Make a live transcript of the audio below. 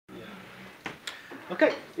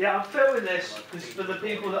Okay, yeah, I'm filming this because for the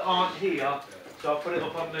people that aren't here, so I'll put it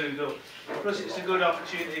up on Moodle. Plus, it's a good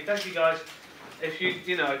opportunity. Thank you guys. If you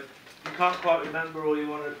can't quite remember or you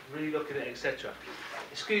want to re-look at it, etc.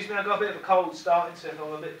 Excuse me, I got a bit of a cold starting, so if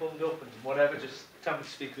I'm a bit bummed up and whatever, just tell me to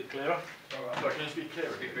speak a bit clearer. Alright, sorry, can you speak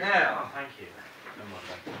clearer? Now, thank you.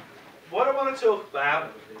 What I want to talk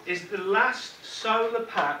about is the last solar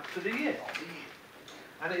pack for the year,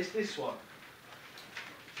 and it's this one.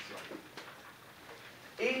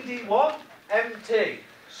 ED1 MT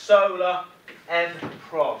SOLA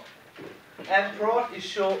MPROD. MPROD is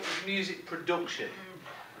short for music production.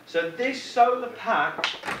 So this solar pack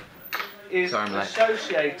is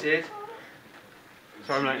associated.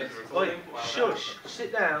 Sorry, I'm late. Wait, shush,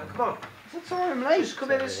 sit down, come on. Sorry, I'm late. Just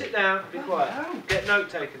come in and sit down, be quiet. Get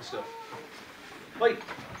note taking stuff. Wait.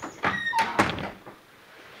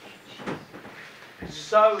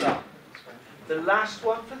 Solar. The last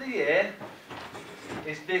one for the year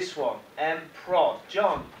is this one, MPROD.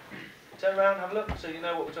 John, turn around, have a look so you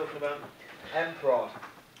know what we're talking about. MPROD,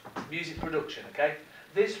 music production, okay?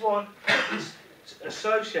 This one is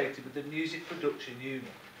associated with the music production unit.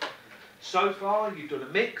 So far, you've done a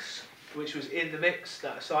mix, which was in the mix,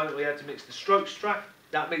 that assignment we had to mix the strokes track.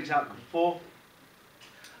 That makes outcome 4.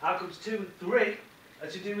 Outcomes 2 and 3 are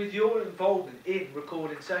to do with your involvement in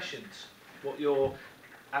recording sessions, what your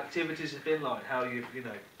activities have been like, how you've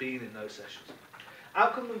been in those sessions.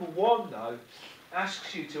 Outcome number 1, though,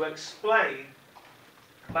 asks you to explain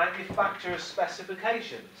manufacturer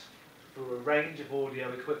specifications for a range of audio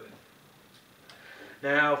equipment.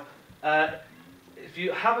 Now, if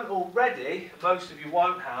you haven't already, most of you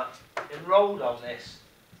won't have, enrolled on this,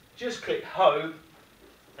 just click home,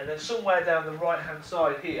 and then somewhere down the right hand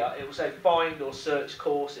side here it will say find or search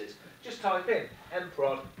courses. Just type in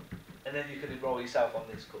MPROD and then you can enrol yourself on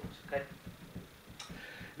this course. Okay.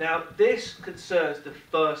 Now this concerns the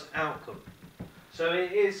first outcome, so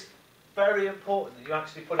it is very important that you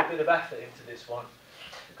actually put a bit of effort into this one,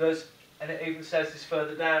 because, and it even says this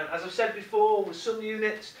further down, as I've said before, with some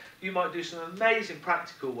units you might do some amazing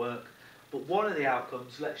practical work, but one of the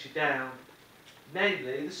outcomes lets you down,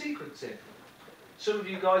 namely the sequencing. Some of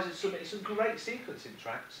you guys have submitted some great sequencing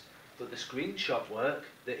tracks, but the screenshot work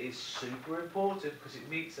that is super important because it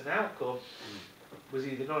meets an outcome was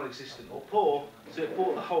either non-existent or poor, so it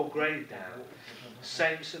brought the whole grade down.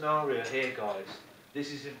 Same scenario here, guys.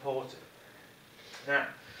 This is important. Now,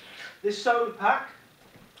 this solar pack,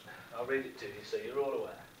 I'll read it to you so you're all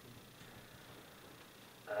aware.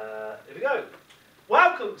 Here we go.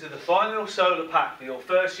 Welcome to the final solar pack for your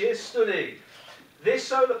first year's study. This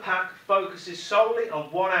solar pack focuses solely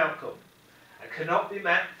on one outcome and cannot be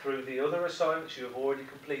met through the other assignments you have already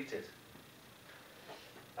completed.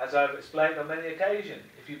 As I've explained on many occasions,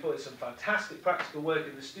 if you put in some fantastic practical work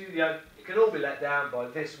in the studio, it can all be let down by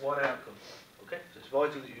this one outcome. Okay? So it's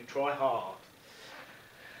vital that you try hard.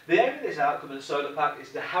 The aim of this outcome in the solar pack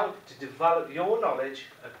is to help to develop your knowledge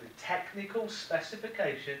of the technical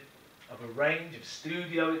specification of a range of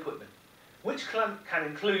studio equipment, which can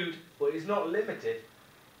include, but is not limited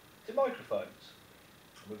to, microphones.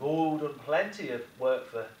 We've all done plenty of work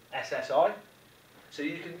for SSI, so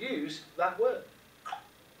you can use that word.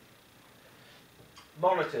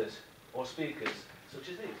 Monitors or speakers, such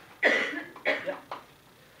as these. Yeah.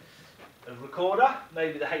 A recorder,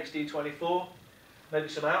 maybe the HD24, maybe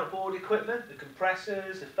some outboard equipment, the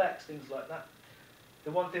compressors, effects, things like that.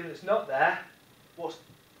 The one thing that's not there, what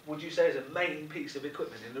would you say is a main piece of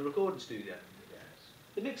equipment in the recording studio? Yes.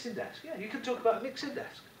 The mixing desk. Yeah, you can talk about a mixing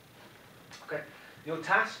desk. Okay. Your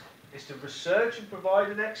task is to research and provide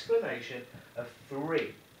an explanation of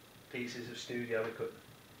 3 pieces of studio equipment,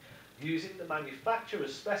 using the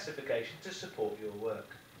manufacturer's specification to support your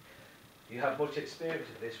work. You have much experience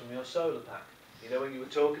of this from your solar pack. You know, when you were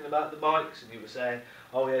talking about the mics and you were saying,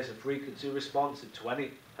 oh yes, a frequency response of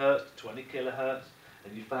 20 Hertz to 20 kilohertz,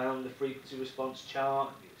 and you found the frequency response chart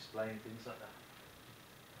and you explained things like that.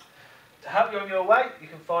 To help you on your way, you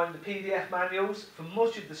can find the PDF manuals for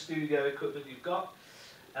much of the studio equipment you've got.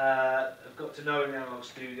 I've got to know an analog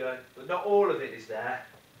studio, but not all of it is there.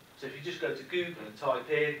 So if you just go to Google and type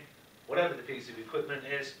in whatever the piece of equipment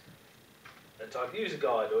is, and type user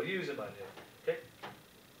guide or user manual, okay?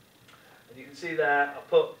 And you can see there, I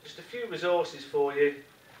put just a few resources for you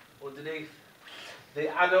underneath. The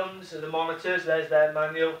add-ons and the monitors, there's their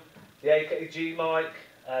manual. The AKG mic,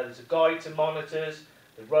 there's a guide to monitors.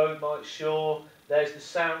 The Rode mic, Shure. There's the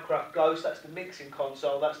Soundcraft Ghost, that's the mixing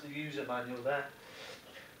console, that's the user manual there.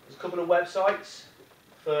 There's a couple of websites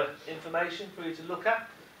for information for you to look at,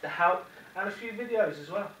 to help, and a few videos as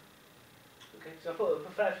well. Okay, so I put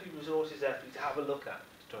a fair few resources there for you to have a look at,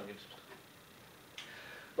 to try and give some stuff.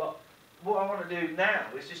 But what I want to do now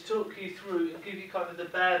is just talk you through and give you kind of the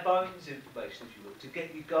bare bones information, if you will, to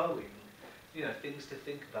get you going. You know, things to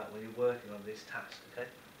think about when you're working on this task, okay?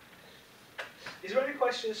 Is there any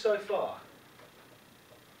questions so far?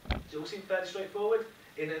 Does it all seem fairly straightforward?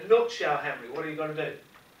 In a nutshell, Henry, what are you going to do?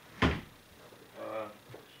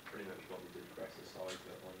 Pretty much what we did for exercise,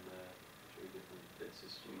 but on 3 different bits of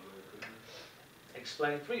studio equipment.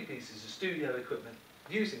 Explain 3 pieces of studio equipment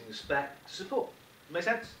using the spec to support. Make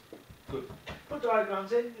sense? Good. Put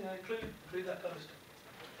diagrams in, you know, include that kind of stuff.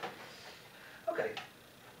 Okay.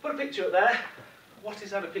 Put a picture up there. What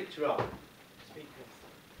is that a picture of? Speakers.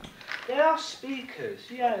 They are speakers,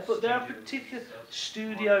 yeah, but there are particular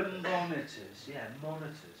studio monitors, yeah,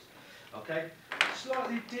 monitors. Okay,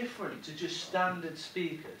 slightly different to just standard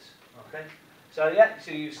speakers. Okay, so yeah,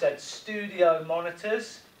 so you said studio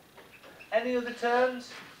monitors. Any other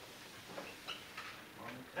terms?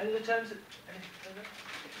 Any other terms?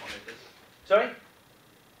 Monitors. Sorry?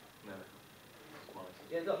 No.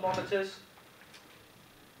 Monitors. Yeah, got monitors.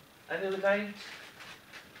 Any other names?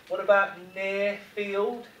 What about near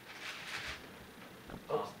field?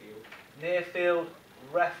 Near field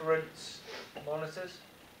reference monitors.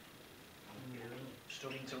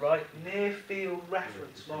 Struggling to write. Near field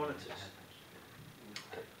reference monitors.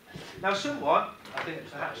 Now someone, I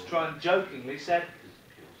think perhaps trying jokingly, said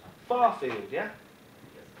far field, yeah?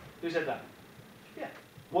 Who said that? Yeah.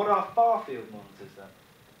 What are far field monitors then?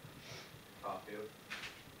 Far field.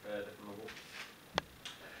 Further from the wall.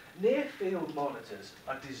 Near field monitors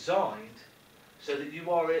are designed so that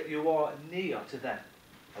you are near to them.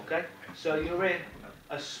 Okay? So you're in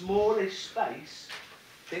a smallish space.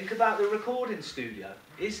 Think about the recording studio.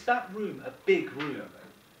 Is that room a big room?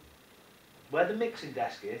 Where the mixing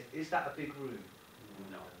desk is that a big room?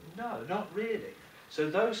 No. No, not really. So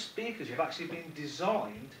those speakers have actually been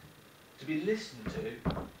designed to be listened to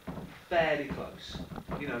fairly close.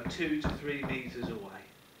 You know, 2 to 3 metres away,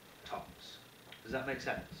 tops. Does that make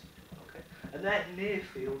sense? Okay. And they're near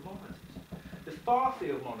field monitors. The far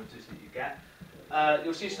field monitors that you get,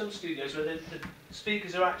 you'll see some studios where the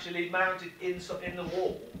speakers are actually mounted in the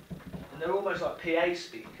wall, and they're almost like PA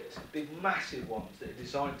speakers, big massive ones that are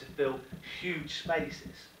designed to fill huge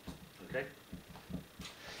spaces. Okay.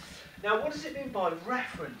 Now, what does it mean by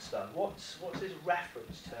reference, though? What's this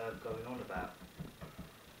reference term going on about?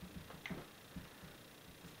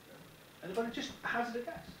 Anybody just hazard a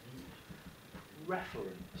guess?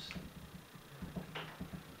 Reference.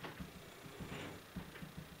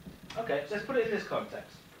 Okay, so let's put it in this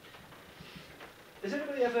context. Has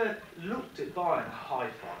anybody ever looked at buying a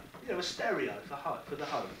hi-fi? You know, a stereo for the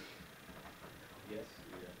home? Yes.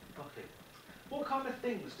 Yeah. Okay. What kind of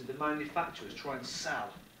things do the manufacturers try and sell?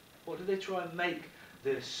 What do they try and make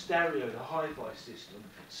the stereo, the hi-fi system,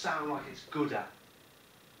 sound like it's good at?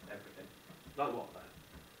 Everything. Like what, though?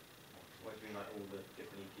 What do you mean, like all the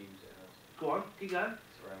different EQs it has? Go on, keep going.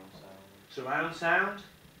 Surround sound. Surround sound.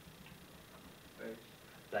 Bass.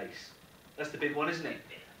 Bass. That's the big one, isn't it?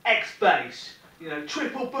 X-bass. You know,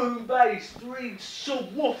 triple boom bass, 3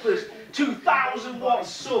 subwoofers, 2,000 watt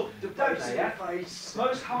sub. Don't they, yeah?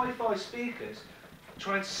 Most hi-fi speakers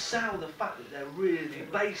try and sell the fact that they're really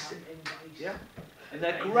bassy. Yeah? And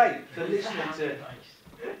they're great for listening to,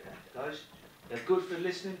 guys, they're good for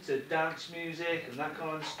listening to dance music and that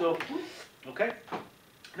kind of stuff. Okay?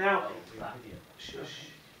 Now, shush.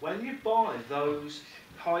 When you buy those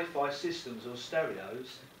hi-fi systems or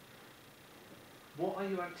stereos, what are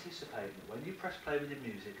you anticipating? When you press play with your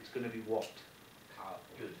music, it's going to be what?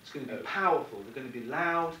 Good. It's going to be powerful, they're going to be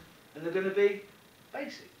loud, and they're going to be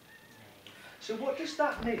bassy. So what does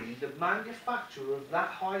that mean the manufacturer of that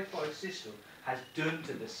hi-fi system has done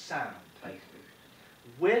to the sound?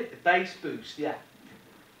 With the bass boost, yeah.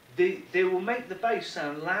 They will make the bass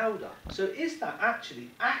sound louder. So is that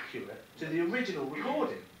actually accurate to the original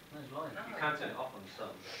recording? No, it's lying. You can't turn it off on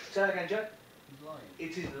some. Say that again, Joe? He's lying.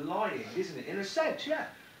 It is lying, isn't it? In a sense, yeah.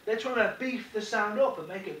 They're trying to beef the sound up and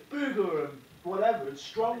make it bigger and whatever and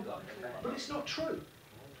stronger. But it's not true.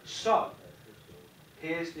 So,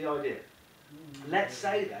 here's the idea. Let's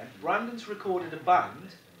say then, Brandon's recorded a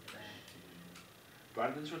band.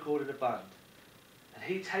 And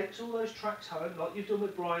he takes all those tracks home, like you've done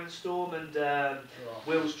with Brian Storm and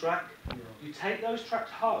Will's track. You take those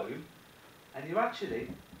tracks home, and you're actually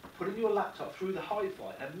putting your laptop through the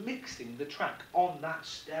hi-fi and mixing the track on that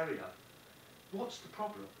stereo. What's the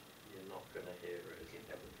problem? You're not going to hear it as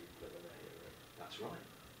other people are going to hear it. That's right.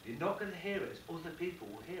 You're not going to hear it as other people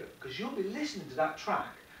will hear it. Because you'll be listening to that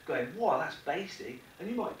track going, wow, that's bassy, and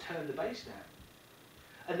you might turn the bass down.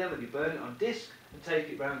 And then when you burn it on disc and take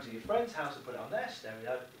it round to your friend's house and put it on their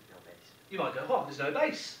stereo, you might go, oh, there's no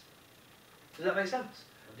bass. Does that make sense?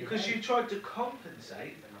 Because you tried to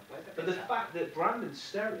compensate for the fact that Brandon's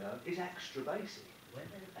stereo is extra bassy.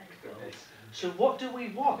 So what do we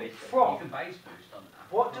want from? You can bass boost on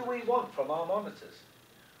that. What do we want from our monitors?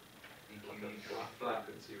 Flat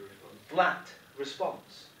response. Flat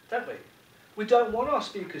response, don't we? We don't want our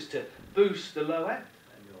speakers to boost the low end.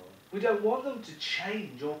 We don't want them to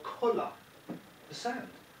change or colour the sound.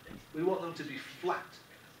 We want them to be flat.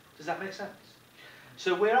 Does that make sense?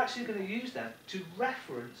 So we're actually going to use them to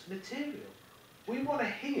reference material. We want to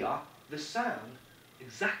hear the sound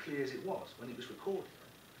exactly as it was when it was recorded.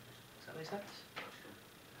 Does that make sense?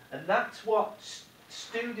 And that's what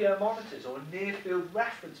studio monitors or near-field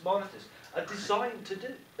reference monitors are designed to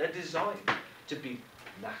do. They're designed to be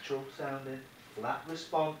natural sounding, flat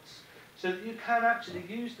response, so that you can actually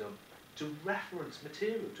use them to reference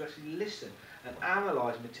material, to actually listen and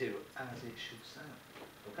analyse material as it should sound.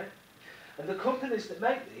 Okay? And the companies that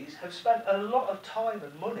make these have spent a lot of time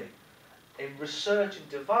and money in research and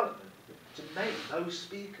development to make those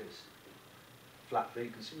speakers flat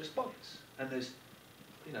frequency response. And there's,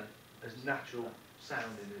 you know, as natural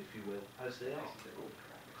sounding, if you will, as they are.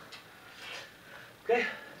 Okay,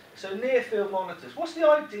 so near field monitors. What's the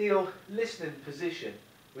ideal listening position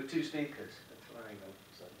with two speakers?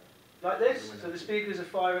 Like this? So the speakers are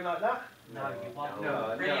firing like that? No, you want No,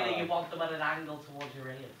 them, really, you want them at an angle towards your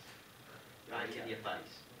ears. Right in your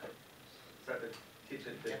face. So the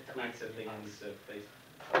tweeter things face.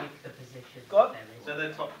 Tweak the position. Go on. So the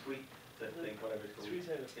top tweeter thing, whatever it's called,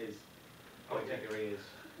 is pointing your ears.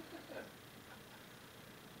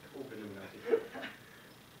 All Illuminati.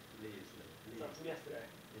 That's from yesterday.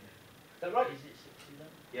 Is that right? Is it 60 then?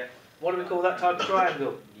 Yeah. What do we call that type of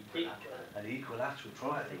triangle? Equal. An equilateral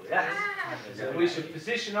triangle, yes. So we should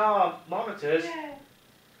position our monitors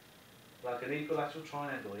like an equilateral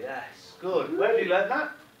triangle, yes. Good. Where have you learnt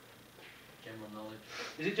that? General knowledge.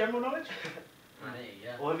 Is it general knowledge? Me,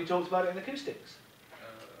 yeah. Or have you talked about it in acoustics?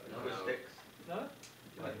 No. Acoustics. No?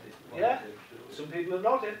 Yeah? Some people have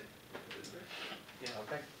nodded. Yeah,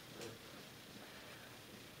 okay.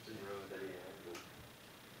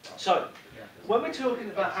 So, Yeah. when we're talking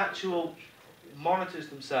about actual monitors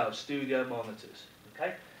themselves, studio monitors,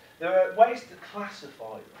 okay, there are ways to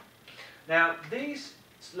classify them. Now, these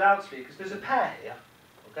loudspeakers, there's a pair here,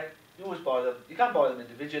 okay, you always buy them, you can buy them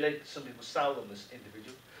individually, some people sell them as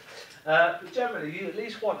individual, but generally you at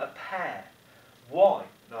least want a pair. Why,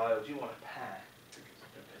 Niall, do you want a pair?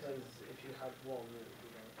 Because if you had one, it would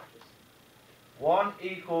be just One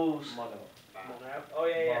equals mono. Oh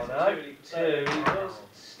yeah, mono, two equals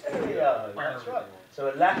stereo, that's right.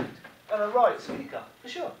 So a left and a right speaker, for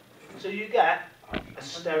sure. So you get a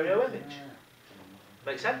stereo image.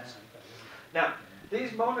 Make sense? Now,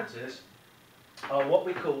 these monitors are what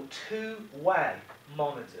we call two-way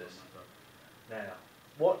monitors. Now,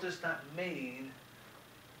 what does that mean?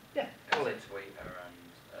 Yeah, Colin. Tweeter and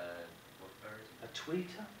woofer. A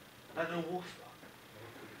tweeter and a woofer.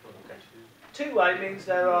 Okay. Two-way means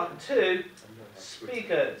there are two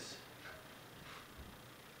speakers.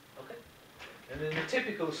 Okay. And in the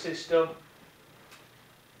typical system,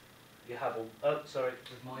 you have a. Oh, sorry.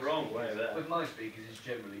 With my Wrong speakers, way there. With my speakers, it's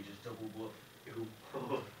generally just double woof.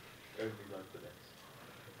 Everything like this.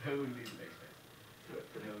 Who needs an expert?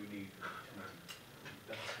 No need.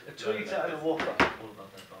 A tweeter and a woofer. All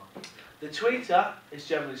about that bar. The tweeter is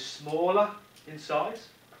generally smaller in size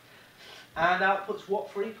and outputs what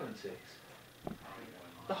frequencies?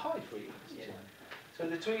 The high frequencies. So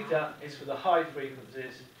the tweeter is for the high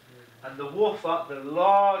frequencies, and the woofer, the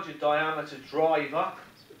larger diameter driver,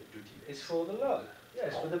 is for the low.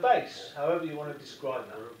 Yes, for the bass, however you want to describe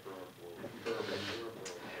that.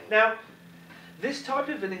 Now, this type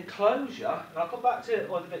of an enclosure, and I'll come back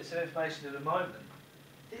to other bits of information in a moment,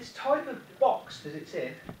 this type of box that it's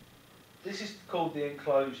in, this is called the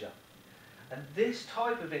enclosure. And this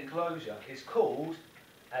type of enclosure is called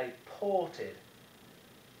a ported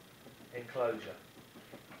enclosure.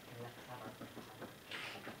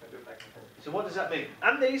 So what does that mean?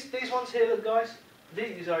 And these ones here, look guys,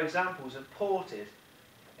 these are examples of ported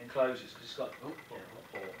enclosures, because it's got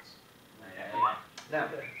ports. Now,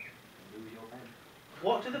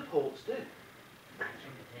 what do the ports do?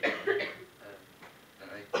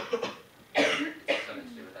 Something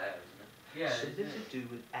to do with air, isn't it? Yeah, Something isn't to it? do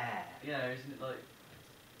with air. Yeah, isn't it like?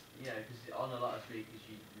 Yeah, because on a lot of speakers,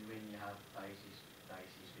 when you have bassy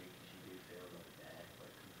speakers, you do feel like the air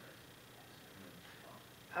quite compressed.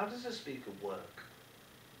 How does a speaker work?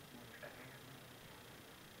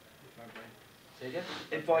 Say again?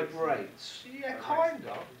 It vibrates. Yeah, kind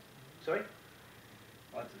of. Sorry?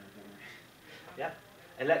 I don't know. Yeah.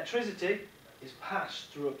 Electricity is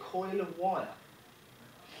passed through a coil of wire.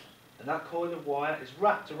 And that coil of wire is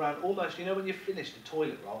wrapped around almost, you know when you finished a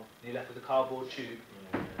toilet roll and you're left with a cardboard tube?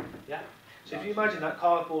 Yeah? So if you imagine that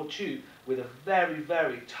cardboard tube with a very,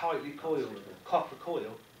 very tightly coiled copper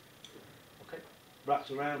coil, okay,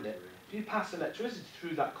 wrapped around it, if you pass electricity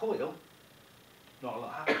through that coil, not a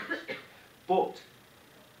lot happens. But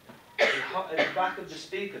at the back of the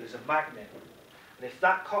speaker there's a magnet. And if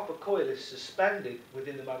that copper coil is suspended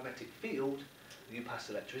within the magnetic field, and you pass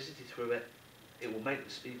electricity through it, it will make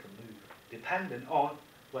the speaker move, depending on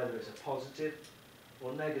whether it's a positive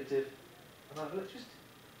or negative amount of electricity.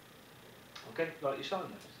 Okay, like your sine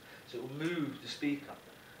waves. So it will move the speaker.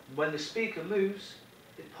 And when the speaker moves,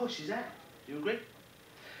 it pushes air. Do you agree?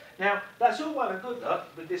 Now, that's all well and good, though,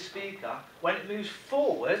 with this speaker. When it moves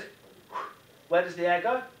forward, where does the air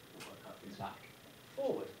go?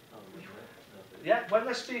 Forward. Yeah, when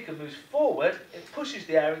the speaker moves forward, it pushes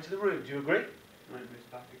the air into the room. Do you agree? When it moves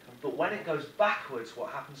back, it comes. But when it goes backwards,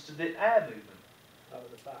 what happens to the air movement? Out of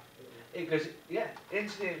the back. It goes, yeah,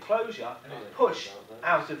 into the enclosure and it's pushed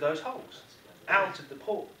out of those holes, out of the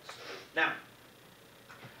ports. Now,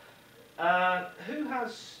 who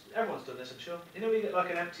has, everyone's done this I'm sure, you know when you get like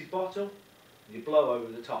an empty bottle and you blow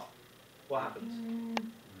over the top, what happens?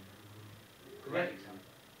 Correct.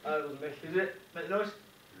 It was me. Is it? Make the noise?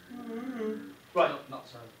 Right, Not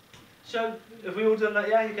so. so have we all done that?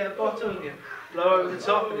 Yeah, you get a bottle and you blow over the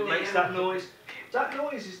top and it makes that noise. That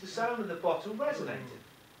noise is the sound of the bottle resonating.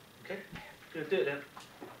 Okay, going to do it then.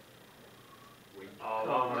 Oh,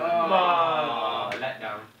 Come on. let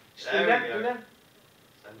down. Just do it again, do it again.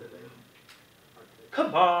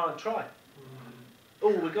 Come on, try.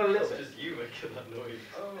 Oh, we got a little bit. Just you making that noise.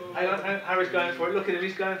 Hang on, Harry's going for it. Look at him,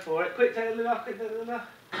 he's going for it. Quick, take a look, quick, take a look.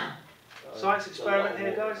 Science experiment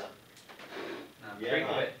here, guys. No, Yeah. drink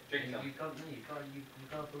Right. a bit. Drink You some.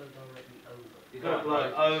 can't blow directly over. You've got to blow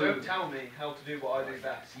Right. over. Don't tell me how to do what I do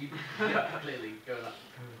best. You clearly go like.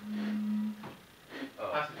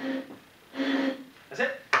 Oh. That's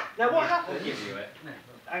it. Now what I'll happens, give you it. No,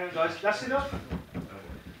 hang on guys, that's enough.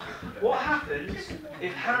 What happens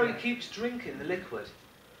if Harry keeps drinking the liquid?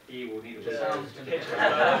 He will need The a sound's The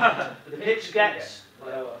gonna pitch gets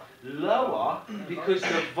Lower. lower because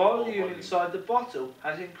the volume inside the bottle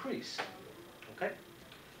has increased. Okay?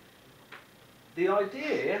 The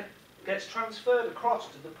idea gets transferred across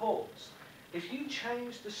to the ports. If you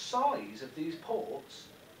change the size of these ports,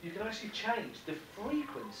 you can actually change the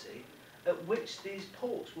frequency at which these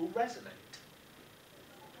ports will resonate.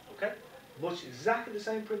 Okay? Much exactly the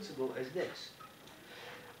same principle as this.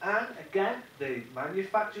 And again, the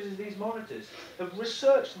manufacturers of these monitors have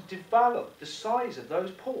researched and developed the size of those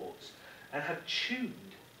ports and have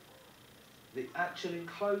tuned the actual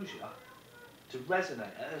enclosure to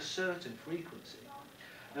resonate at a certain frequency.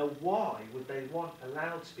 Now, why would they want a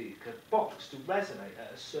loudspeaker box to resonate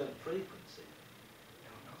at a certain frequency?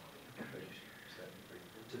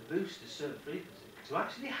 To boost a certain frequency. To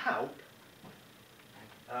actually help.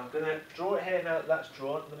 And I'm going to draw it here now that that's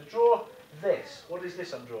drawn. I'm going to draw this. What is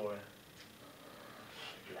this I'm drawing?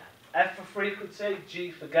 F for frequency,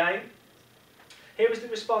 G for gain. Here is the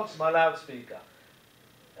response to my loudspeaker.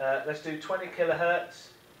 Let's do 20 kilohertz,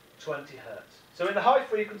 20 hertz. So in the high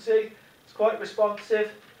frequency, it's quite responsive,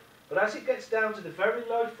 but as it gets down to the very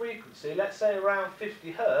low frequency, let's say around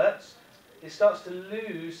 50 hertz, it starts to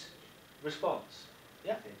lose response.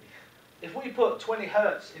 Yeah? If we put 20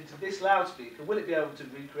 hertz into this loudspeaker, will it be able to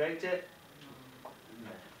recreate it?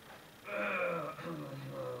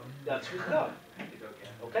 The answer is no.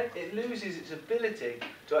 Okay? It loses its ability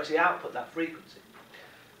to actually output that frequency.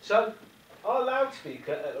 So, our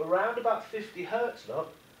loudspeaker at around about 50 hertz,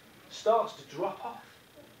 look, starts to drop off.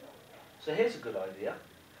 So here's a good idea.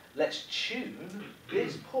 Let's tune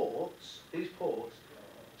these ports,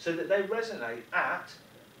 so that they resonate at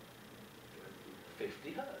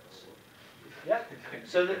 50 hertz. Yeah?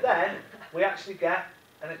 So that then we actually get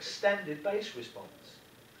an extended bass response.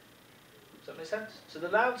 Does that make sense? So the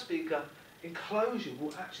loudspeaker enclosure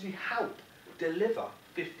will actually help deliver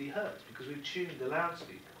 50 hertz because we've tuned the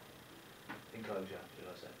loudspeaker enclosure, should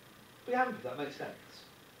I say. Be happy if that makes sense.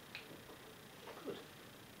 Good.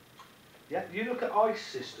 Yeah, you look at ICE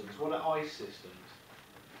systems. What are ICE systems?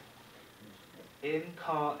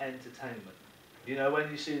 In-car entertainment. You know when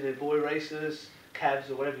you see the boy racers, Kevs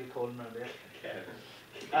or whatever you call them around here.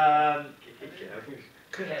 And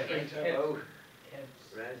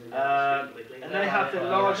they have the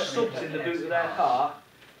large subs in the boot of their car.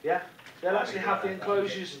 Yeah, they'll actually have the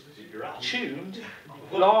enclosures tuned,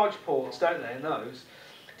 large ports, don't they, in those,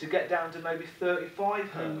 to get down to maybe 35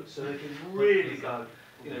 hertz, so they can really go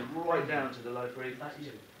you know, right down to the low Is that frequencies.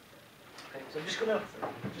 you? Okay, so I'm just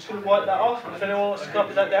gonna wipe that off. If anyone wants to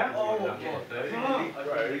copy that down.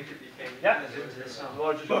 Yeah.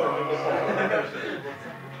 Well, just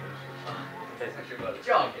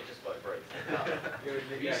John, it just vibrates.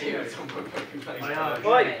 You see it on my fucking face.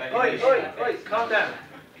 Oi, calm down.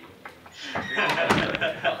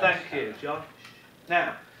 Thank you, John.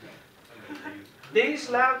 Now, these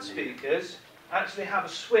loudspeakers actually have a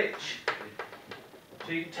switch,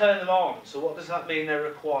 so you can turn them on. So what does that mean they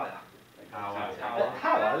require?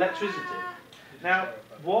 Power, electricity. Now,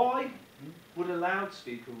 why would a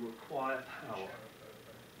loudspeaker require power?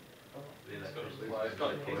 Well, it's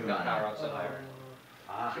got to kick the power out somehow.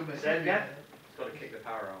 Say it again. It's got to kick the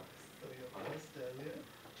power out.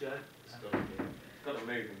 Joe? It's got to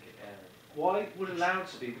move and kick air. Why would a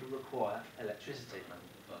loudspeaker require electricity?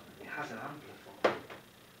 It has an amplifier.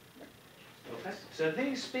 Okay. So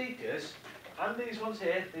these speakers, and these ones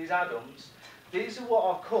here, these add-ons, these are what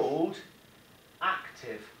are called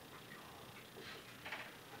active.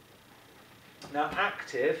 Now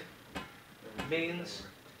active means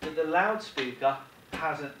that the loudspeaker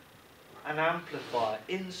has an amplifier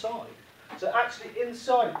inside. So actually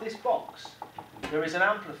inside this box there is an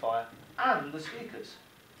amplifier and the speakers.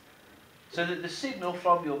 So that the signal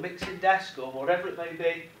from your mixing desk or whatever it may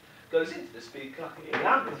be goes into the speaker, the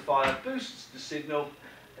amplifier boosts the signal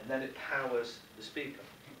and then it powers the speaker.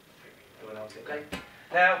 Okay.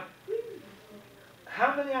 Now,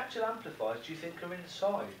 how many actual amplifiers do you think are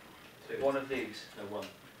inside one of these? No, one.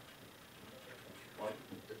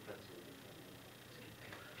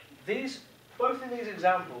 These, both of these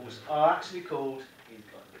examples are actually called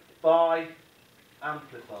bi-amplified.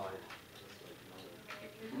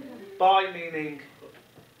 Bi meaning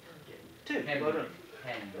two. Well done.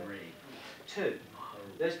 Henry. Two.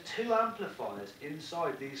 There's two amplifiers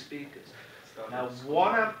inside these speakers. Now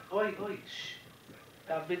one amp. Oi, shh.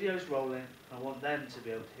 That video's rolling. I want them to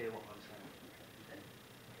be able to hear what I'm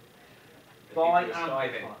saying.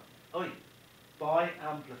 Bi-amplifier. Oi.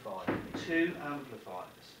 Bi-amplifier. Two amplifiers.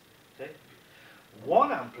 Okay.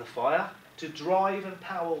 One amplifier to drive and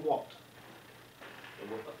power what?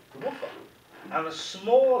 The woofer. And a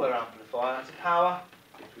smaller amplifier to power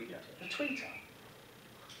the tweeter.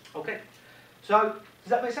 Okay. So does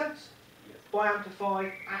that make sense? Yes.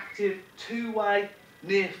 Bi-amplified, active, two-way,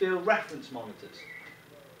 near-field reference monitors.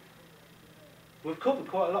 We've covered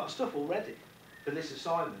quite a lot of stuff already for this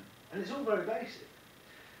assignment, and it's all very basic.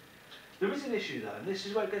 There is an issue though, and this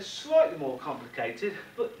is where it gets slightly more complicated,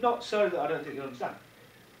 but not so that I don't think you'll understand.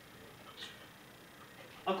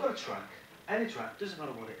 I've got a track, any track, doesn't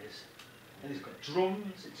matter what it is, and it's got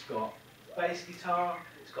drums, it's got bass guitar,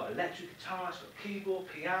 it's got electric guitar, it's got keyboard,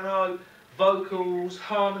 piano, vocals,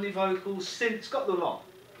 harmony vocals, synth, it's got the lot.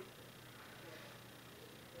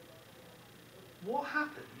 What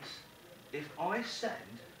happens if I send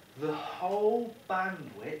the whole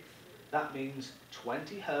bandwidth, that means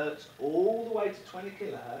 20 hertz all the way to 20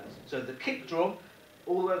 kilohertz, so the kick drum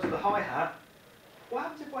all the way to the hi-hat, what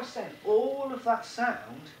happens if I send all of that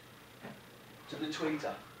sound to the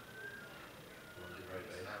tweeter?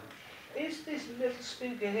 Is this little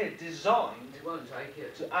speaker here designed It won't take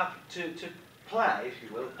it. to play, if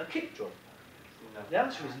you will, a kick drum? No. The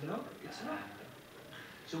answer is no, it's not.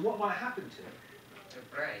 So what might happen to it?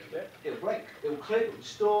 It'll break. It'll clip, it'll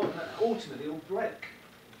store, and ultimately it'll break.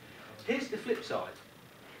 Here's the flip side.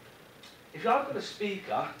 If I've got a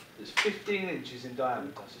speaker that's 15 inches in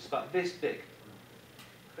diameter, so it's about this big,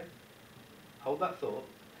 okay? Hold that thought.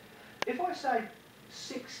 If I say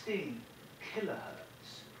 16 kilohertz,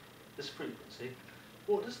 this frequency,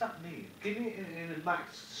 what does that mean? Give me in a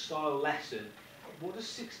maths style lesson, what does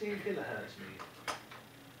 16 kilohertz mean?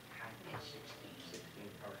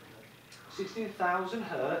 16,000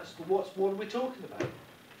 hertz, but what are we talking about?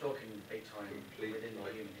 Talking big time within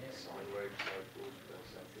the human hearing.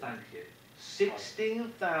 Thank you.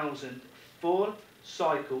 16,000 full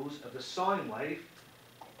cycles of the sine wave,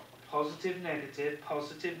 positive, negative,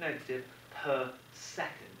 per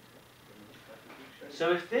second.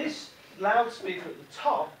 So if this loudspeaker at the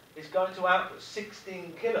top is going to output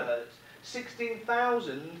 16 kilohertz,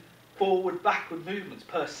 16,000 forward, backward movements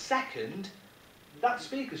per second, that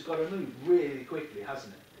speaker's got to move really quickly,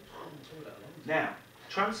 hasn't it? Now,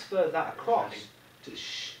 transfer that across to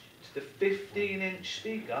the 15-inch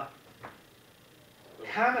speaker.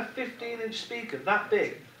 Can a 15-inch speaker that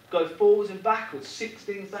big go forwards and backwards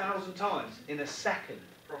 16,000 times in a second?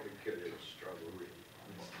 Probably could have struggled really.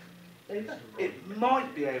 There you go. It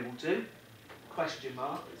might be able to, question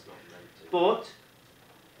mark, It's not meant to. but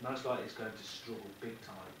most likely it's going to struggle big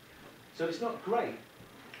time. So it's not great.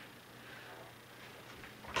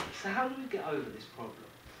 So how do we get over this problem?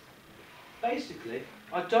 Basically,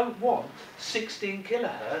 I don't want 16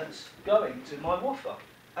 kilohertz going to my woofer.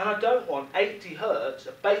 And I don't want 80 hertz,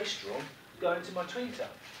 a bass drum, going to my tweeter.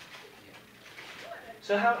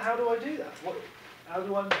 So how do I do that? How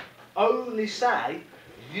do I only say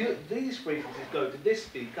these frequencies go to this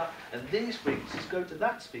speaker and these frequencies go to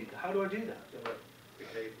that speaker? How do I do that? The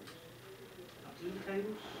cables. How to do the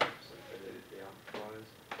cables? So the amplifiers.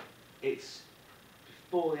 It's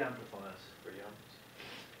before the amplifiers. 3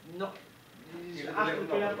 amps. Not You got the after the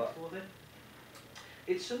little knob preamp on that? before then.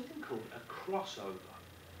 It's something called a crossover.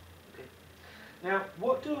 Okay. Now,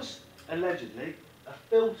 what does allegedly a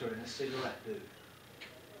filter in a cigarette do?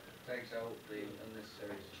 Takes out the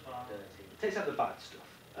unnecessary dirty. It takes out the bad stuff.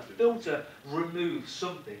 A filter removes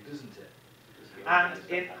something, doesn't it? And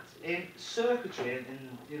in circuitry,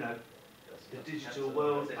 in you know, the digital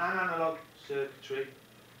world and analog circuitry,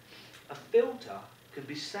 a filter can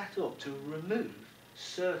be set up to remove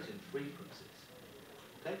certain frequencies.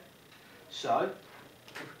 Okay? So,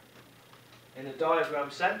 in a diagram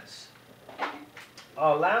sense,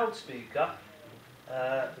 our loudspeaker,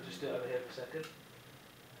 I'll just do it over here for a second.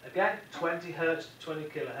 Again, 20 hertz to 20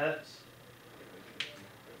 kilohertz.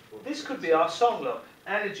 This could be our song look,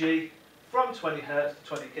 energy from 20 hertz to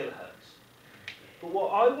 20 kilohertz. But what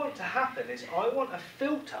I want to happen is I want a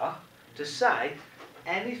filter to say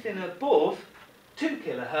anything above 2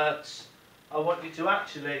 kilohertz, I want you to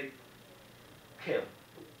actually kill.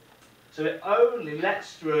 So it only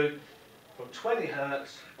lets through from 20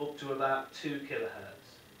 hertz up to about 2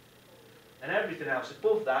 kilohertz. And everything else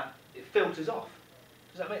above that, it filters off.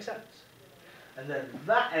 Does that make sense? And then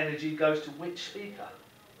that energy goes to which speaker?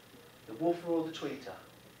 The woofer or the tweeter?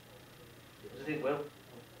 What do you think, Will?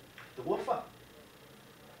 The woofer.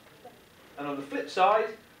 And on the flip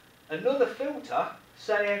side, another filter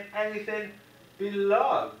saying anything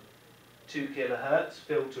below 2 kilohertz,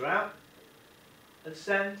 filter out and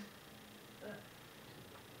send there.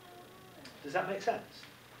 Does that make sense?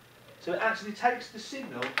 So it actually takes the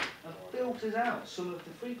signal and filters out some of the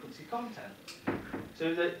frequency content.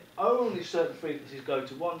 So that only certain frequencies go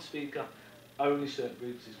to one speaker, only certain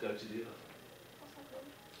frequencies go to the other.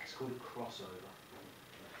 It's called a crossover.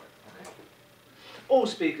 Okay. All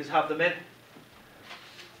speakers have them in.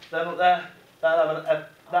 They're not there. They'll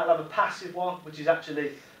have a passive one, which is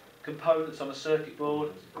actually components on a circuit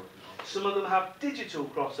board. Some of them have digital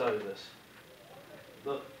crossovers.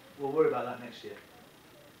 But we'll worry about that next year.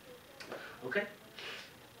 Okay?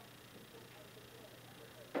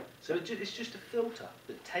 So it's just a filter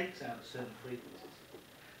that takes out certain frequencies.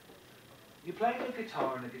 You're playing a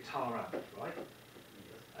guitar and a guitar amp, right?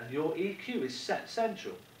 And your EQ is set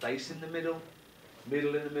central. Bass in the middle,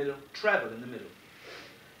 middle in the middle, treble in the middle.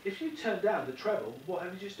 If you turn down the treble, what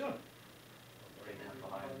have you just done?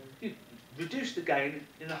 You've reduced the gain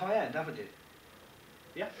in the high end, haven't you?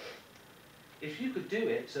 Yeah? If you could do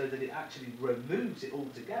it so that it actually removes it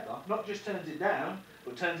altogether, not just turns it down,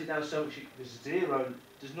 but turns it down so much there's zero,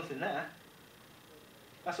 there's nothing there,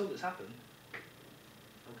 that's all that's happened.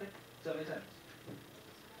 Okay? Does that make sense?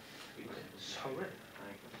 Sorry.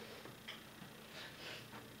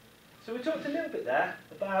 So we talked a little bit there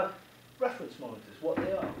about reference monitors, what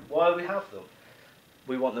they are, why we have them.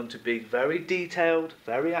 We want them to be very detailed,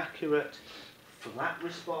 very accurate, flat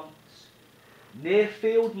response. Near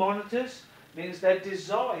field monitors means they're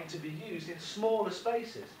designed to be used in smaller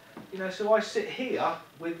spaces. You know, so I sit here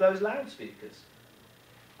with those loudspeakers.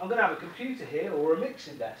 I'm going to have a computer here or a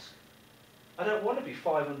mixing desk. I don't want to be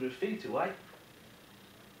 500 feet away.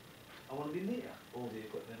 I want to be near all the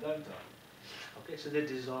equipment, don't I? Okay, so they're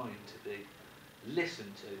designed to be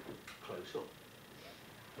listened to close up.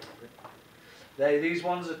 These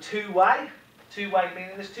ones are two-way. Two-way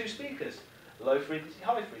meaning there's two speakers, low frequency,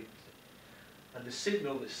 high frequency. And the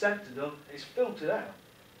signal that's sent to them is filtered out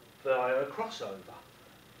via a crossover.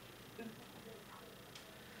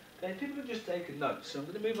 Okay, people have just taken notes, so I'm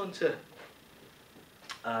going to move on to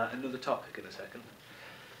another topic in a second.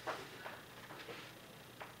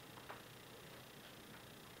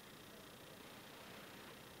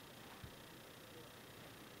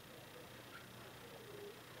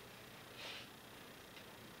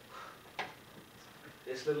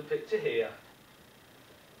 This little picture here.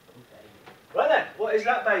 Right then, what is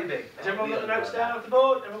that baby? Has everyone got the notes down off the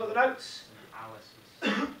board? Everyone got the notes?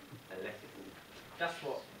 That's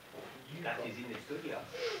what that is in the studio.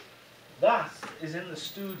 That is in the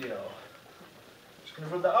studio. Just going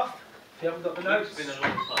to rub that off. If you haven't got the notes. It's been a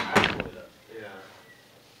long time before that. Yeah.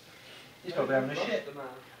 He's probably having a shit. The man.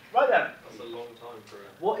 Right then, That's a long time for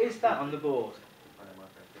it. what is that on the board?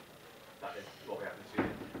 That is what we have to do.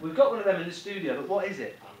 We've got one of them in the studio, but what is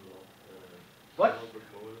it? Analog. What? Analog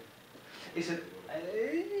recorder. It's an.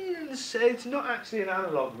 It's not actually an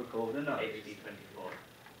analog recorder, no. HD24.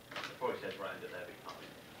 It probably says right under there, but you can't.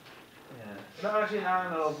 Yeah. It's not actually an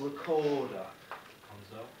analog recorder.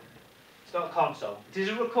 Console. It's not a console. It is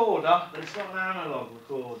a recorder, but it's not an analog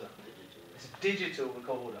recorder. Digital. It's a digital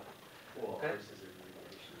recorder. What? Okay. This is in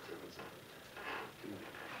relation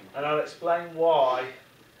to And I'll explain why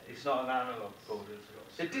it's not an analog recorder.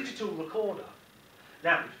 It's a digital recorder.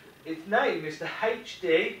 Now, its name is the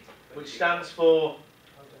HD, which stands for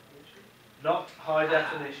High definition. not high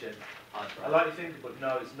definition. Hard I drive. like to think, but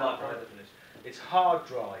no, it's not high definition. It's hard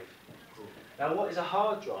drive. Cool. Now, what is a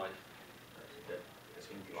hard drive? It's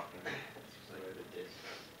going to be like So the disc.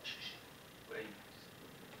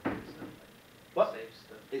 What? Save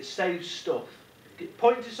stuff. It saves stuff.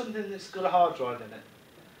 Point to something that's got a hard drive in it.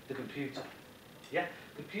 The computer. Yeah?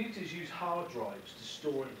 Computers use hard drives to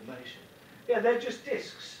store information. Yeah, they're just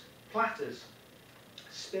disks, platters,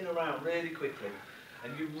 spin around really quickly,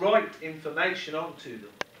 and you write information onto them.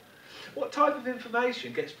 What type of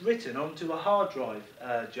information gets written onto a hard drive,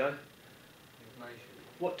 Joe? Information.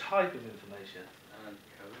 What type of information? And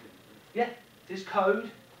code. Yeah, there's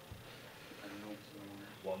code. And noughts and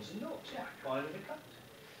all. Ones and noughts, yeah. Binary code.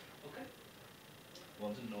 Okay.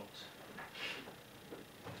 Ones and noughts.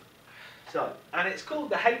 So, and it's called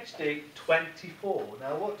the HD24.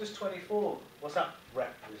 Now, what does 24, what's that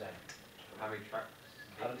represent? How many tracks?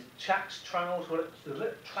 Tracks, channels,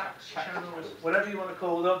 channels, whatever you want to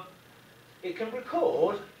call them. It can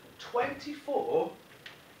record 24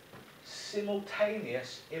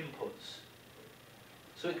 simultaneous inputs.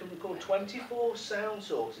 So it can record 24 sound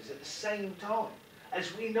sources at the same time.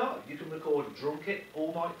 As we know, you can record a drum kit,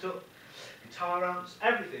 all mic'd up, guitar amps,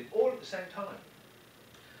 everything, all at the same time.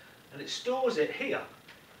 And it stores it here,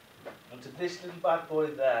 onto this little bad boy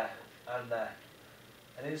there and there.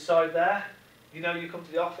 And inside there, you know, you come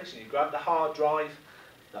to the office and you grab the hard drive,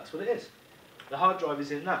 that's what it is. The hard drive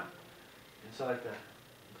is in that, inside there.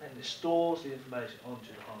 And it stores the information onto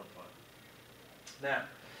the hard drive.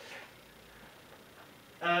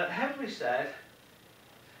 Now, Henry said,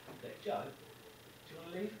 okay, Joe, do you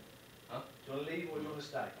want to leave? Huh? Do you want to leave or do you want to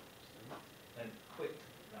stay? Then quit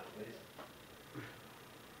that, please.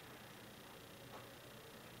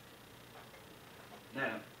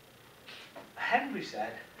 Now, Henry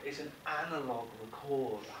said it's an analog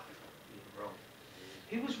recorder. You're wrong.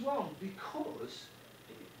 He was wrong because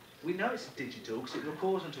we know it's digital because it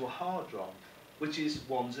records onto a hard drive, which is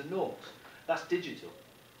ones and noughts. That's digital.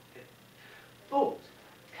 Okay. But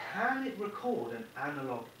can it record an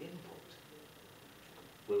analog input?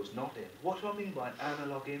 Will's not in. What do I mean by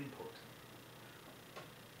analog input?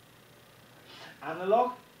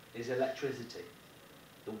 Analog is electricity,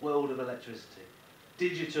 the world of electricity.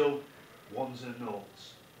 Digital, ones and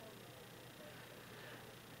noughts.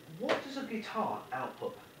 What does a guitar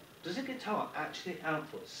output? Does a guitar actually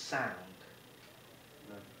output sound?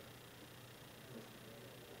 No.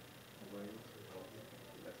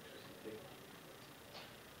 Electricity.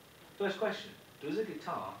 First question, does a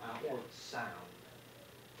guitar output sound?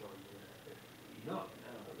 No.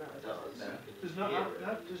 No, it doesn't. No. Does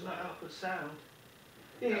not, does not output sound.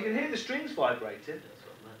 Yeah, you can hear the strings vibrating. That's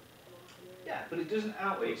what I meant. Yeah, but it doesn't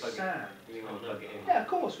Well, you output plug it- sound. You mean when you plug it in? Yeah, of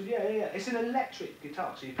course. Yeah. It's an electric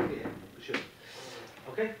guitar, so you plug it in for sure.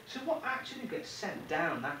 Okay. So what actually gets sent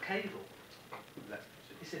down that cable?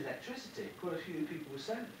 Electricity. It's electricity. Quite a few people were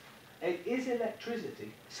saying. It is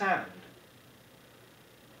electricity sound.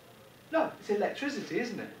 No, it's electricity,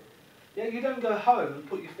 isn't it? Yeah, you don't go home and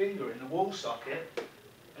put your finger in the wall socket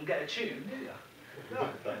and get a tune, do you? No.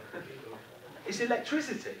 It's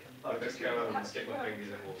electricity. I'll just go home and stick my fingers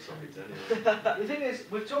in wall sockets anyway. The thing is,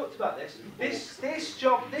 we've talked about this.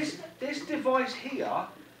 This device here,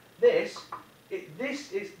 this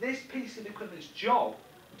is this piece of equipment's job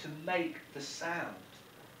to make the sound,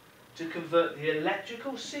 to convert the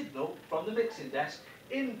electrical signal from the mixing desk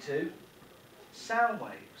into sound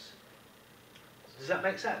waves. Does that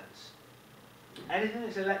make sense? Anything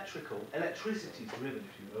that's electricity driven,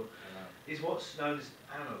 if you will, is what's known as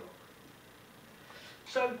analog.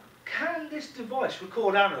 So, can this device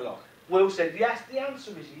record analog? Will said yes. The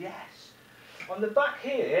answer is yes. On the back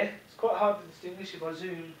here, it's quite hard to distinguish if I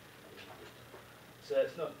zoom. So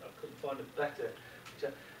it's not. I couldn't find a better.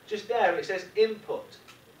 Just there, it says input,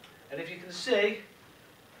 and if you can see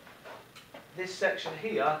this section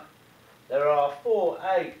here, there are 4,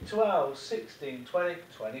 8, 12, 16, 20,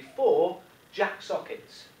 24 jack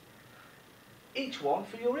sockets. Each one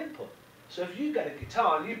for your input. So if you get a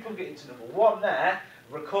guitar and you plug it into number 1 there,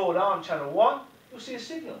 record on channel 1, you'll see a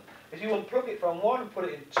signal. If you unplug it from 1 and put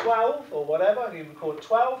it in 12 or whatever, and you record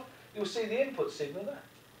 12, you'll see the input signal there.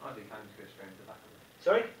 I think you can just go straight into the back of it.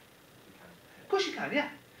 Sorry? You can. Of course you can, yeah.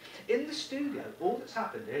 In the studio, all that's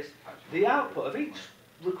happened is the output of each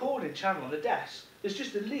recording channel on the desk, there's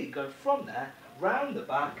just a lead going from there, round the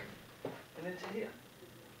back, and into here.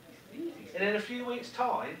 And in a few weeks'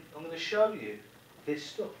 time, I'm going to show you this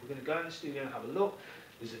stuff. We're going to go in the studio and have a look.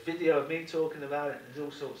 There's a video of me talking about it. There's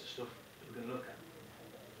all sorts of stuff that we're going to look at.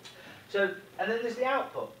 So, and then there's the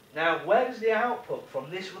output. Now, where does the output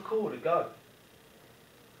from this recorder go?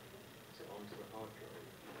 Is it onto the hard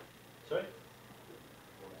drive? Sorry?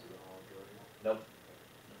 Onto the hard drive? Nope.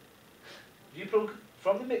 You plug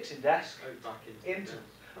from the mixing desk Oh,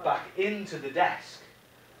 back into the desk.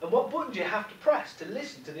 And what button do you have to press to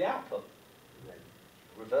listen to the output?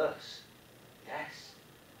 Reverse. Yes.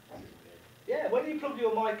 Yeah, when you plug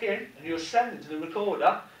your mic in and you're sending to the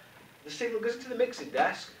recorder, the signal goes into the mixing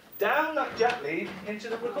desk, down that jack lead into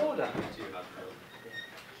the recorder.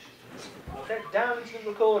 Okay, down into the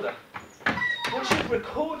recorder. Once you've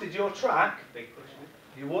recorded your track,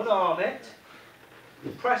 you unarm it,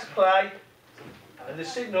 you press play, and the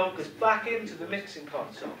signal goes back into the mixing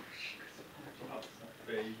console.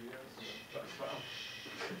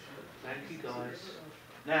 Thank you, guys.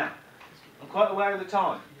 Now, I'm quite aware of the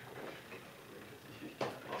time.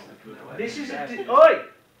 This is a oi!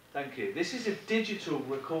 Thank you. This is a digital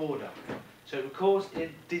recorder, so it records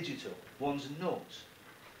in digital, ones and noughts.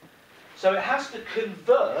 So it has to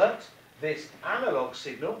convert this analog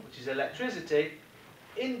signal, which is electricity,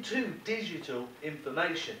 into digital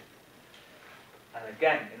information. And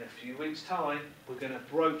again, in a few weeks' time, we're going to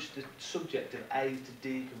broach the subject of A to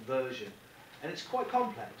D conversion. And it's quite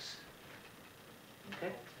complex.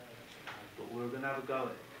 Okay? But we're going to have a go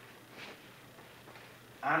at it.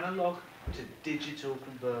 Analog to digital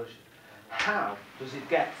conversion. How does it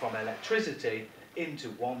get from electricity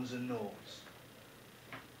into ones and noughts?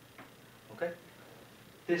 Okay?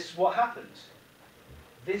 This is what happens.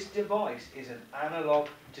 This device is an analog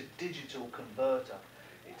to digital converter.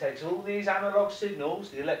 It takes all these analog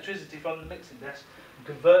signals, the electricity from the mixing desk, and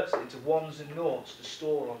converts it into ones and noughts to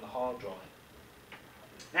store on the hard drive.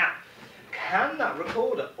 Now, can that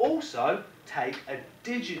recorder also take a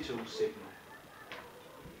digital signal?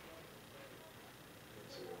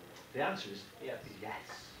 The answer is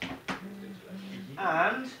yes.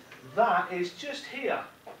 And that is just here.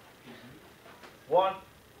 1,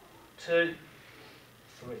 2,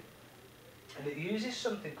 3. And it uses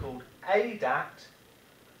something called ADAT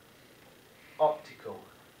optical.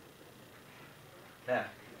 Now,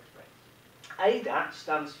 ADAT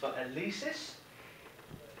stands for Alesis.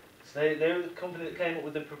 So they're the company that came up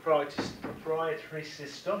with the proprietary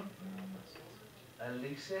system.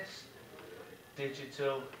 Alesis,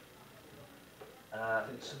 digital, I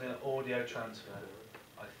think it's something like audio transfer,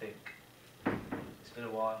 I think. It's been a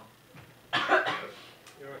while.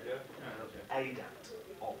 You're right, yeah. ADAT,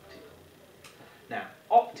 optical. Now,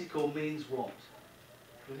 optical means what? What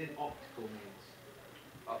do you think optical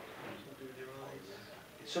means?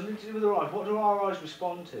 It's something to do with our eyes. What do our eyes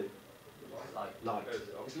respond to? Light.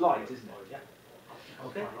 It's light, isn't it? Yeah.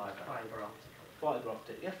 Okay. Fibre optic. Fibre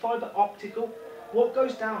optic. Yeah, fibre optical. What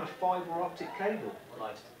goes down a fibre optic cable?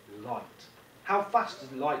 Light. Light. How fast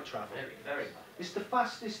does light travel? Very, very fast. It's the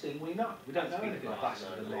fastest thing we know. We don't know anything faster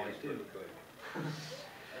than light, do we?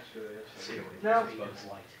 Now,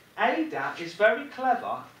 ADAT is very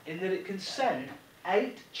clever in that it can send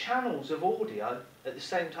 8 channels of audio at the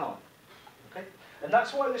same time. Okay? And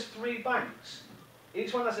that's why there's 3 banks.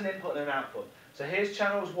 Each one has an input and an output. So here's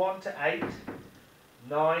channels 1 to 8,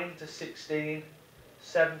 9 to 16,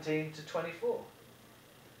 17 to 24.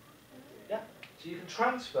 Yeah? So you can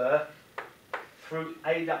transfer through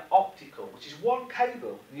ADAT optical, which is one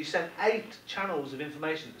cable, and you send 8 channels of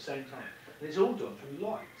information at the same time. And it's all done through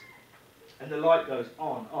light. And the light goes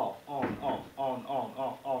on, off, on, off, on,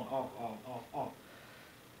 off, on.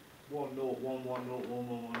 1, 0, 1, 1, 0, 1,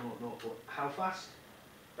 1, 1, 0, 0. How fast?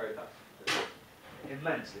 Very fast.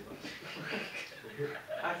 Immensely fast.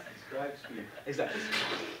 As described speed. Exactly.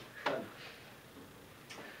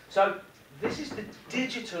 So this is the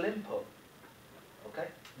digital input. Okay?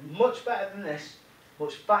 Much better than this,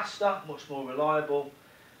 much faster, much more reliable.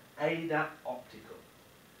 ADAT optical.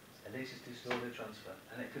 And this is digital audio transfer.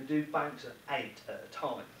 And it can do banks of 8 at a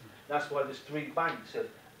time. That's why there's 3 banks of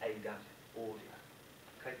ADAT audio.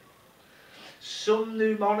 Okay? Some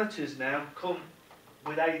new monitors now come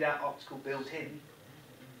with ADAT optical built in.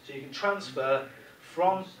 So you can transfer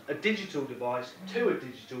from a digital device to a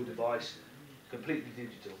digital device, completely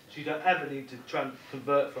digital. So you don't ever need to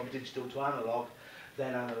convert from digital to analog,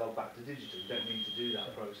 then analog back to digital. You don't need to do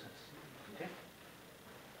that process. Okay?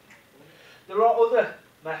 There are other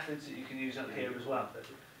methods that you can use on here as well.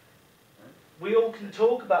 We all can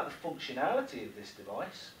talk about the functionality of this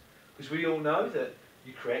device, because we all know that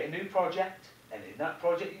you create a new project, and in that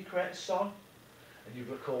project you create a song, and you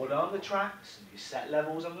record on the tracks, and you set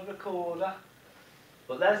levels on the recorder.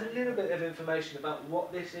 But there's a little bit of information about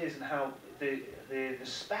what this is and how the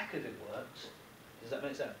spec of it works. Does that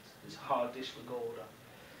make sense? It's hard disk recorder.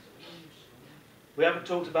 We haven't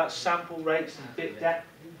talked about sample rates and bit depth,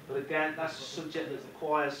 but again, that's a subject that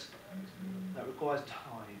requires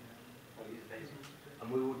time.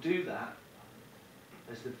 And we will do that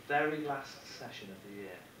as the very last session of the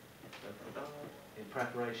year, in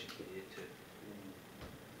preparation for year 2.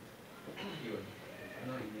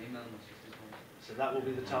 So that will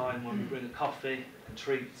be the time when we bring a coffee and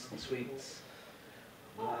treats and sweets.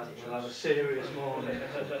 We'll have a serious morning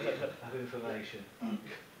of information.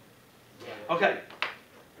 Okay.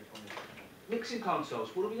 Mixing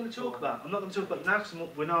consoles. What are we going to talk about? I'm not going to talk about it now because I'm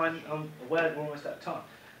aware we're almost out of time.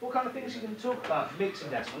 What kind of things are you going to talk about? Mixing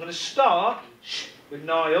desks. I'm going to start with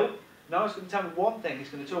Niall. Niall's going to tell me one thing he's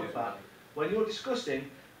going to talk about when you're discussing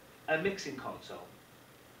a mixing console.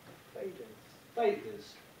 Faders.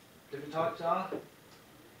 Faders. Different types are?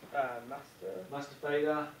 Master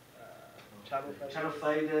fader. Channel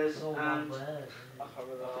faders. And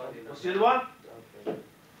what's the other one?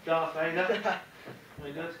 Darth Vader.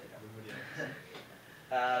 Very good.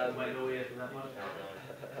 Waiting all year for that one.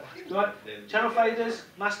 Right. Channel faders,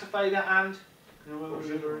 master fader, and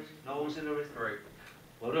auxiliaries. No auxiliaries. Group.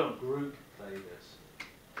 Well done. Group faders.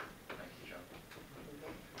 Thank you, John.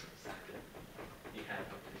 Exactly. You can.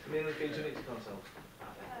 Come in and feature mixing consoles.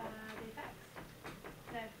 The effects?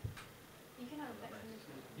 No. You can have effects in this.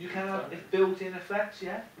 You can have built-in effects,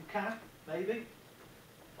 yeah? You can, maybe.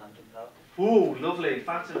 Phantom power. Ooh, lovely.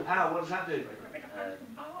 Phantom power. What does that do? It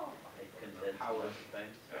condenses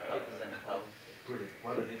microphones. Power. Brilliant.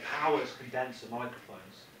 Well done. It powers condenser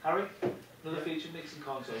microphones. Harry, another feature of mixing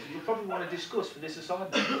consoles you'll probably want to discuss for this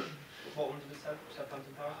assignment. What one did it say?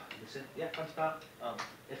 Phantom power? Listen, yeah, phantom power. Oh.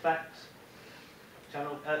 Effects.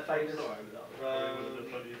 Channel faders.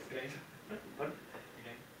 Pardon?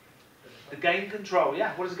 The gain control.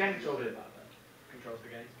 Yeah. What does the gain control do? Controls the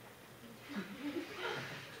game.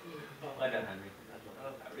 I don't Henry.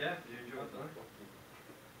 Yeah, you enjoyed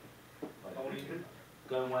that. Holding you.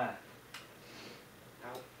 Going where?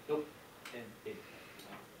 Out. Nope. In.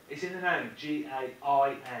 It's in the name.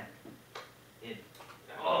 G-A-I-N. In.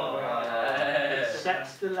 Oh, It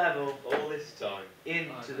sets the level all this time.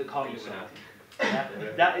 into the console. Yeah?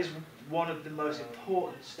 That is one of the most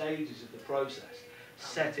important stages of the process.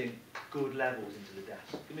 Setting good levels into the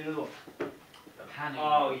desk. Give me another one. Panning.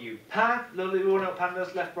 Oh, you. Pan, lovely, we all know what pan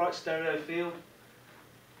does. Left, right, stereo field.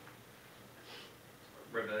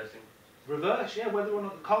 Reversing. Reverse, yeah, whether or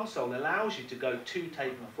not the console allows you to go to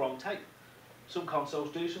tape and from tape. Some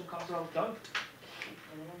consoles do, some consoles don't.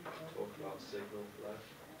 Talk about signal flow.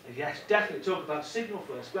 Yes, definitely talk about signal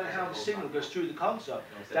first. Explain how the signal goes through the console.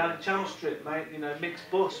 Down the channel strip, mate, you know, mix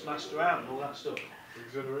bus, master out and all that stuff.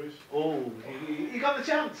 Auxiliaries. Oh, you got the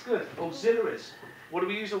chance, good. Auxiliaries. What do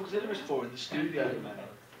we use auxiliaries for in the studio, man?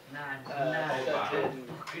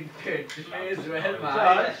 Fucking good. Me as well, man.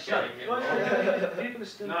 Right. Shut it. You're gonna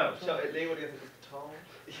still No, shut it, Lee. What do you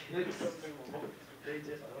think is the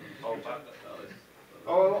time? Oh, right. I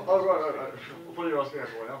thought you were asking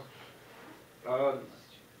everyone else.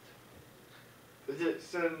 Does it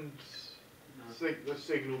send the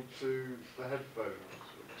signal to the headphones?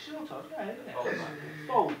 Sure, Todd, yeah.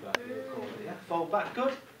 Fold back. Yeah, fold back,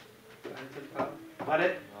 good. Got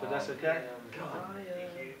it, but that's okay.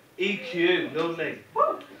 EQ, lovely.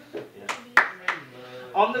 Yeah.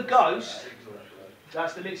 On the Ghost,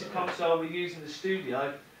 that's the mixing console we use in the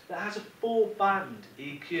studio, that has a 4-band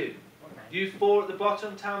EQ. You 4 at the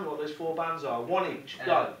bottom, tell me what those 4 bands are. 1 each,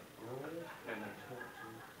 go.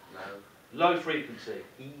 Low frequency.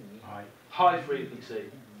 High frequency.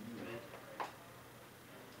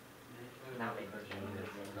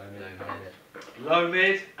 Low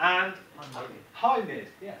mid and high mid,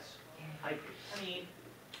 yes.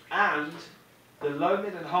 And the low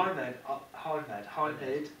mid and high mid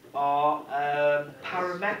are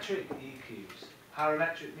parametric EQs.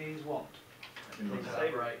 Parametric means what?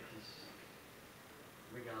 Regardless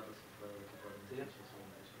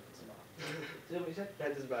See what you said?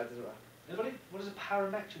 That doesn't matter. Anybody? What does a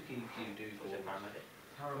parametric EQ do for you?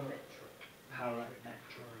 Parametric.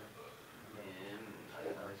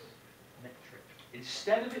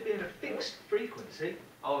 Instead of it being a fixed frequency,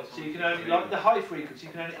 Oh, so you can only, like the high frequency,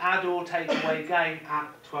 you can only add or take away gain at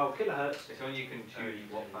 12 kilohertz. It's when you can choose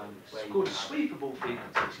what band. It's called a sweepable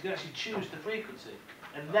frequency, so you can actually choose the frequency.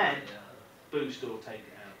 And then boost or take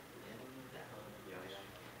it out.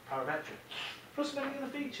 Parametric. Plus many other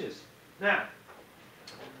features. Now,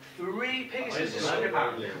 three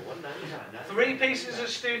pieces of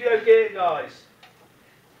studio gear, guys.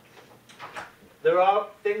 There are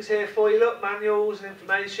things here for you, look, manuals and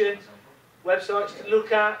information, websites to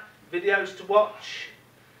look at, videos to watch.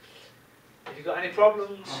 If you've got any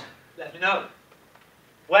problems, let me know.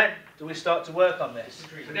 When do we start to work on this?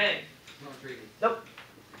 Today. Nope.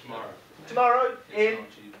 Tomorrow. Tomorrow in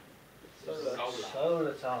Solar.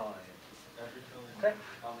 SOLA time. Okay.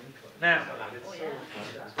 Now,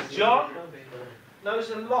 John knows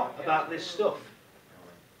a lot about this stuff.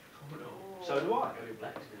 So do I.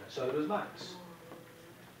 So does Max.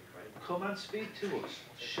 Come and speak to us.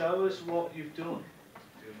 Show us what you've done.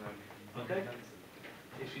 Okay?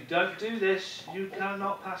 If you don't do this, you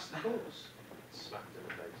cannot pass the course.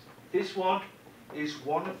 This one is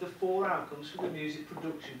one of the 4 outcomes for the music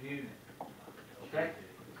production unit. Okay?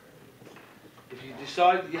 If you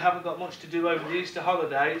decide that you haven't got much to do over the Easter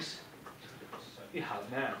holidays, you have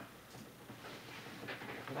now.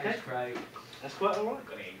 Okay? Thanks, Craig. That's quite alright.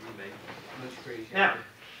 Much appreciated. Now,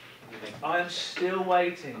 I am still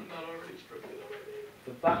waiting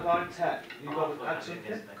for backline tech. You've got to add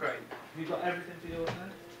something? Great. You've got everything for yours now?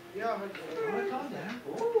 Yeah, I'm Oh, calm down.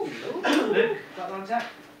 Ooh. Luke, backline tech.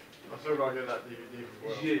 I still got to get that DVD as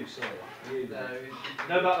well. It's you, sorry. You.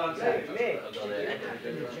 No, No backline tech.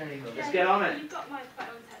 Let's get on it. You've got my back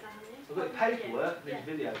on tech now, haven't you? I've got paperwork, Yeah.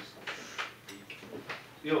 these videos.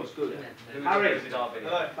 Yours, good. Who Harry, did our video?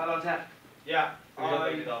 hello, backline tech. Yeah, Who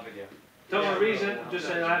did our video? Don't want a reason, I'm just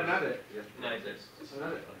saying I haven't had it. No, it's. I haven't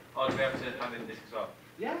had it. Oh, do we have to hand in this as well?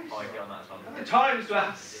 Yes. Oh, I get on that as well. How many times do I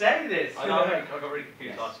have to say this? I know, I got really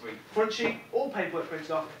confused last week. Front sheet, all paperwork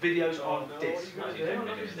printed off, videos on disc. No, you don't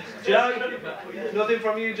do this. Joe, nothing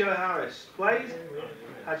from you, Joe Harris. Quaid,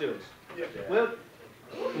 had yours. Yeah. Will,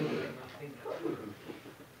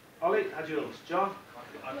 Ollie, had yours. John,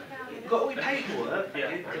 you've got all your paperwork,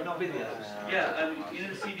 Yeah. but not videos. Yeah, you know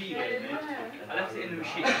the CD you gave me? I left it in the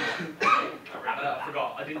machine. I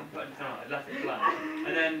forgot, I didn't put anything on it, I left it blank.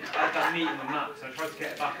 And then I had that meeting with Max, and I tried to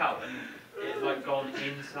get it back out, and it's like gone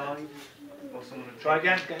inside. Or someone had Try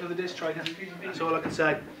again, get another disc, try again. That's all I can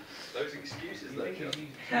say. Those excuses, I think though. it's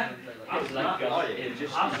used to- It's like, Matt, it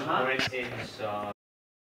just Matt. went inside.